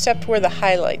everywhere except where the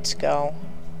highlights go.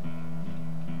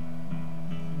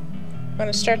 I'm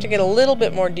going to start to get a little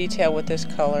bit more detail with this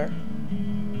color.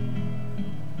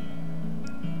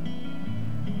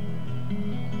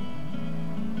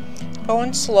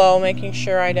 Going slow, making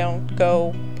sure I don't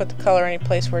go put the color any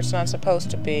place where it's not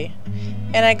supposed to be.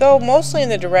 And I go mostly in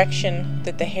the direction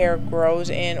that the hair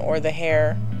grows in, or the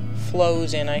hair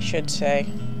flows in, I should say.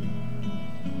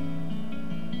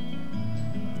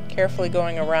 Carefully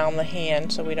going around the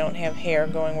hand so we don't have hair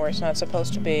going where it's not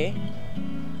supposed to be.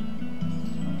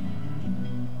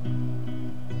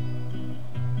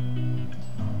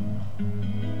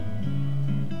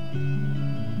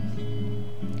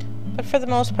 But for the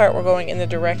most part, we're going in the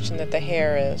direction that the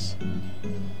hair is.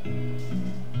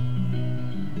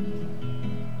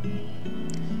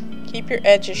 Keep your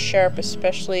edges sharp,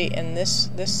 especially in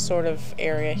this sort of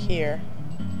area here.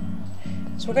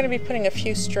 So we're going to be putting a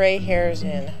few stray hairs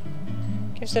in.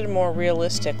 Gives it a more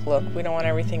realistic look. We don't want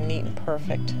everything neat and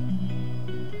perfect.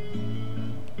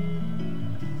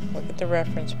 Look at the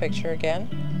reference picture again.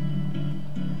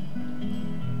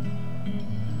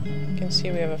 You can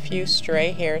see we have a few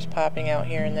stray hairs popping out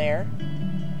here and there.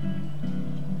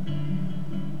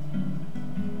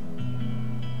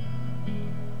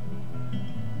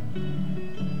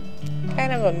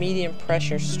 Kind of a medium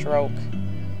pressure stroke.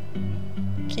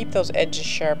 Keep those edges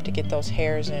sharp to get those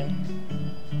hairs in.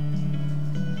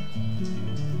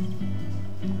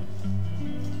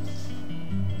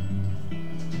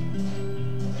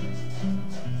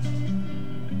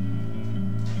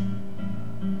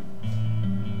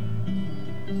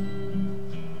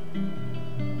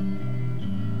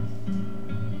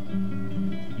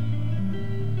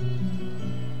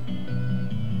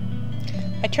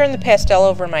 I turn the pastel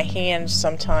over in my hands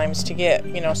sometimes to get,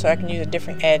 so I can use a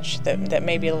different edge that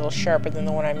may be a little sharper than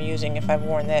the one I'm using if I've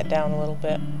worn that down a little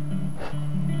bit.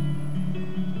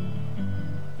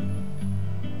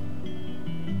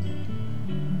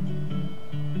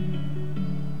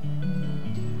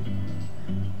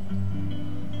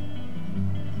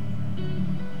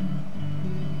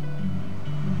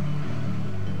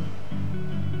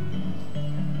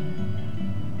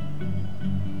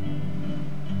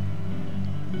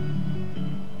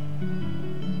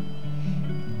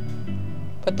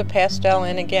 Put the pastel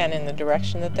in again in the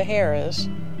direction that the hair is.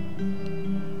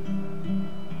 And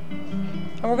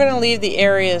we're going to leave the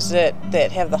areas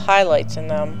that have the highlights in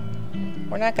them.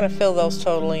 We're not going to fill those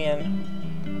totally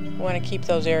in. We want to keep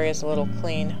those areas a little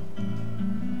clean.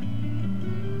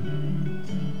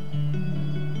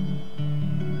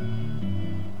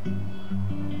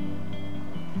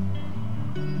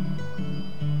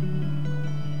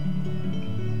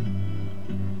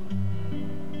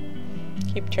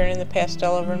 Keep turning the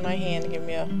pastel over in my hand to give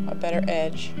me a better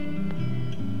edge.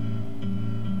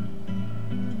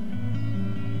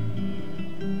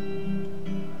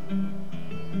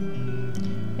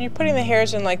 When you're putting the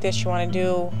hairs in like this, you want to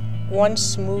do one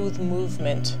smooth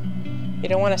movement. You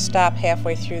don't want to stop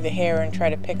halfway through the hair and try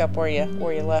to pick up where you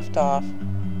left off.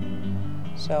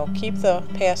 So keep the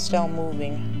pastel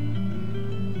moving.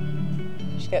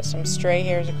 She's got some stray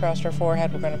hairs across her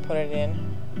forehead. We're going to put it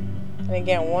in. And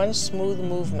again, one smooth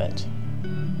movement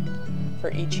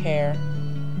for each hair.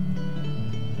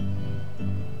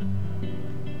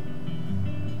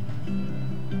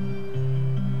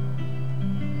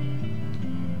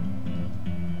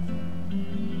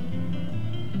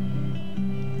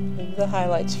 Leave the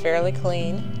highlights fairly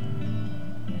clean.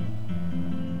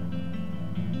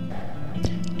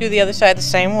 Do the other side the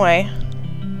same way,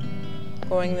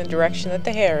 going the direction that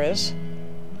the hair is.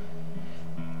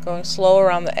 Going slow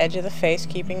around the edge of the face,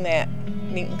 keeping that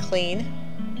neat and clean.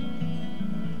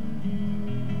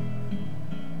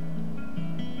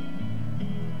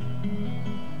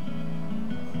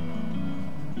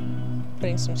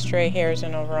 Putting some stray hairs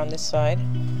in over on this side.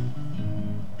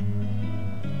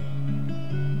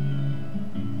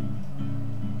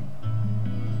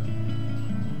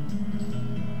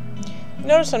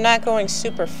 Notice I'm not going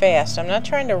super fast. I'm not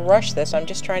trying to rush this, I'm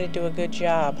just trying to do a good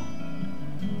job.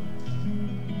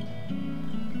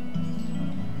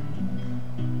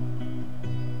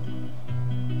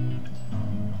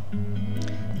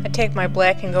 I take my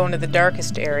black and go into the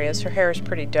darkest areas. Her hair is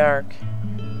pretty dark.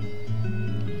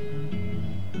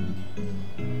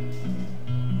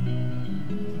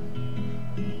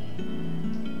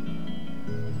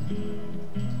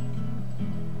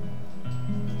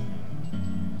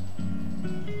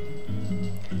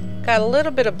 Got a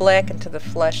little bit of black into the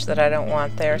flesh that I don't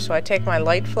want there, so I take my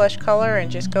light flesh color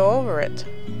and just go over it.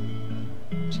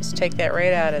 Just take that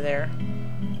right out of there.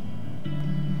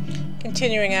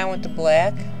 Continuing on with the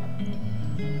black.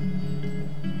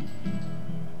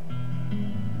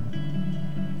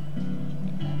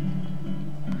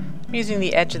 I'm using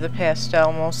the edge of the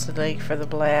pastel mostly for the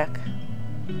black.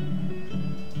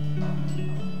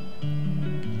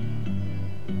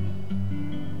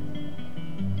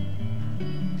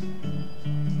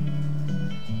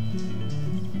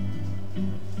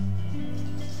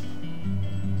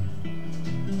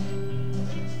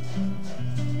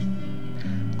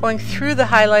 Going through the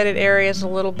highlighted areas a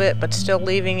little bit, but still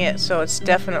leaving it so it's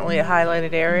definitely a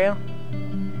highlighted area.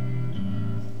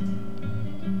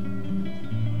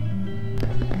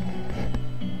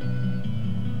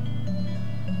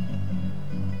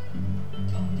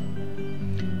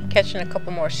 Catching a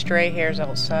couple more stray hairs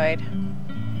outside.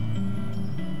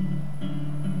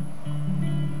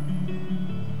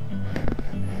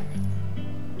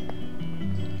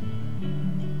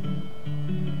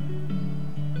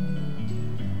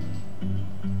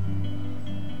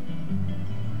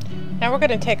 Now we're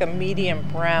going to take a medium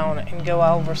brown and go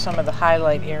over some of the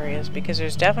highlight areas because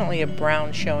there's definitely a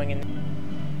brown showing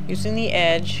in. Using the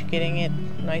edge, getting it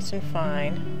nice and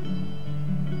fine.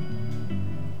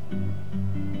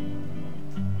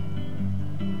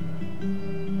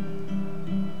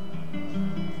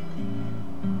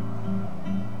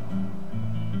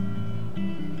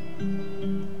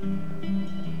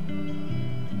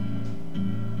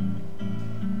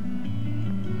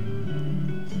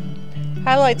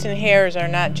 Highlights and hairs are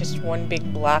not just one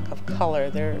big block of color.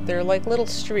 They're like little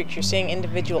streaks. You're seeing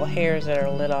individual hairs that are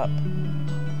lit up.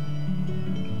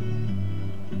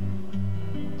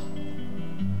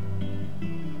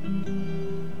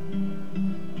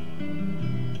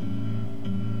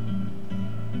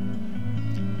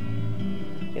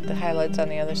 Get the highlights on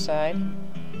the other side.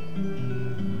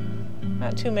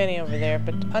 Not too many over there,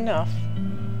 but enough.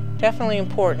 Definitely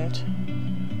important.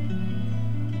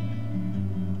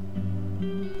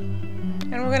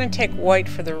 And we're going to take white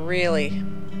for the really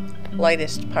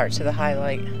lightest parts of the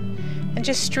highlight and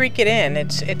just streak it in.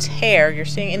 It's hair. You're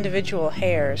seeing individual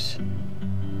hairs.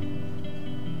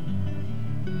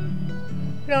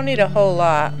 We don't need a whole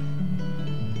lot.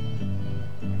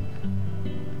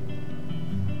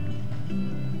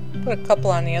 Put a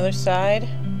couple on the other side.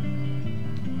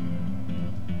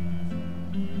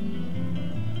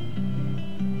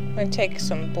 I'm going to take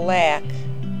some black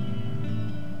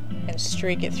and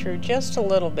streak it through just a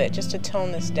little bit, just to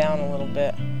tone this down a little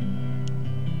bit.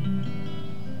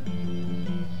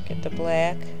 Get the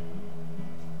black.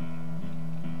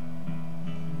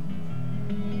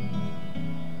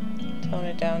 Tone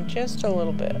it down just a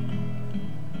little bit.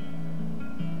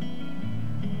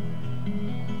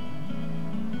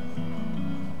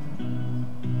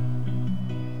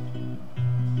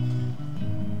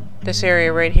 This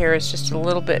area right here is just a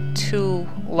little bit too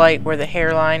light where the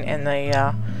hairline and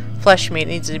the flesh meat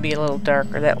needs to be a little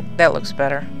darker. That looks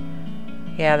better.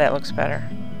 Yeah, that looks better.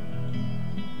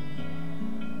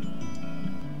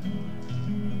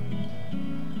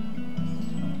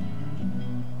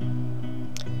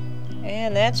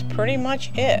 And that's pretty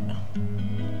much it.